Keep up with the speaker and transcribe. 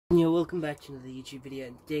Welcome back to another YouTube video,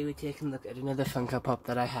 and today we're taking a look at another Funko Pop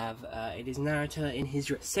that I have. It is Naruto in his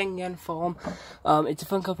Rasengan form. It's a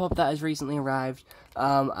Funko Pop that has recently arrived.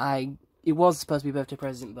 It was supposed to be a birthday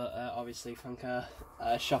present, but obviously Funko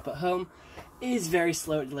shop at home is very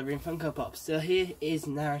slow at delivering Funko Pops. So here is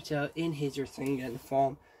Naruto in his Rasengan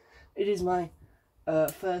form. It is my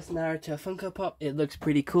first Naruto Funko Pop. It looks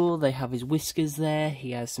pretty cool. They have his whiskers there.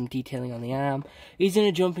 He has some detailing on the arm. He's in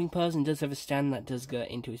a jumping pose and does have a stand that does go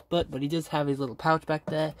into his butt, but he does have his little pouch back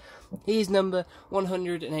there. He is number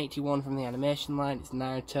 181 from the animation line. It's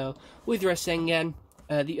Naruto with Rasengan.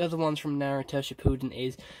 The other ones from Naruto Shippuden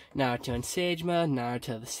is Naruto and Sagema,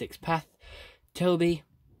 Naruto the Sixth Path, Tobi,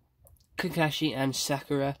 Kakashi, and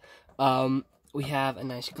Sakura. We have a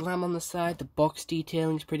nice glam on the side. The box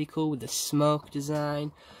detailing is pretty cool with the smoke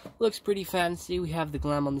design. Looks pretty fancy. We have the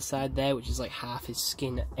glam on the side there, which is like half his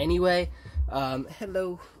skin anyway.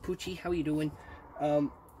 Hello, Poochie. How are you doing?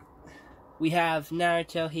 We have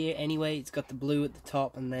Naruto here anyway. It's got the blue at the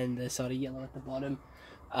top and then the sort of yellow at the bottom.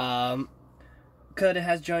 Koda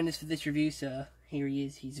has joined us for this review, so here he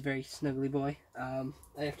is. He's a very snuggly boy. I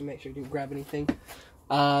have to make sure I didn't grab anything.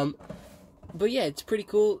 But yeah, it's pretty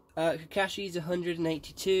cool. Kakashi is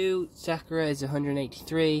 182, Sakura is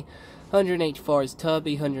 183, 184 is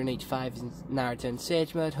Tobi, 185 is Naruto and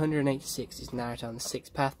Sagema, 186 is Naruto on the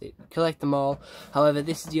Sixth Path. Collect them all. However,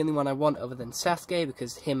 this is the only one I want other than Sasuke,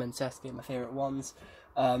 because him and Sasuke are my favourite ones.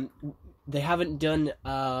 They haven't done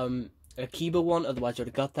a Kiba one, otherwise I would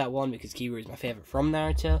have got that one, because Kiba is my favourite from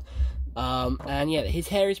Naruto. And yeah, his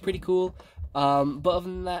hair is pretty cool. But other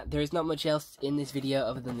than that, there is not much else in this video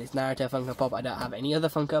other than this Naruto Funko Pop. I don't have any other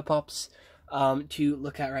Funko Pops to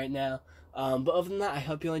look at right now. But other than that, I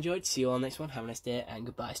hope you all enjoyed. See you all next one. Have a nice day, and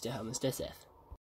goodbye. Stay home and stay safe.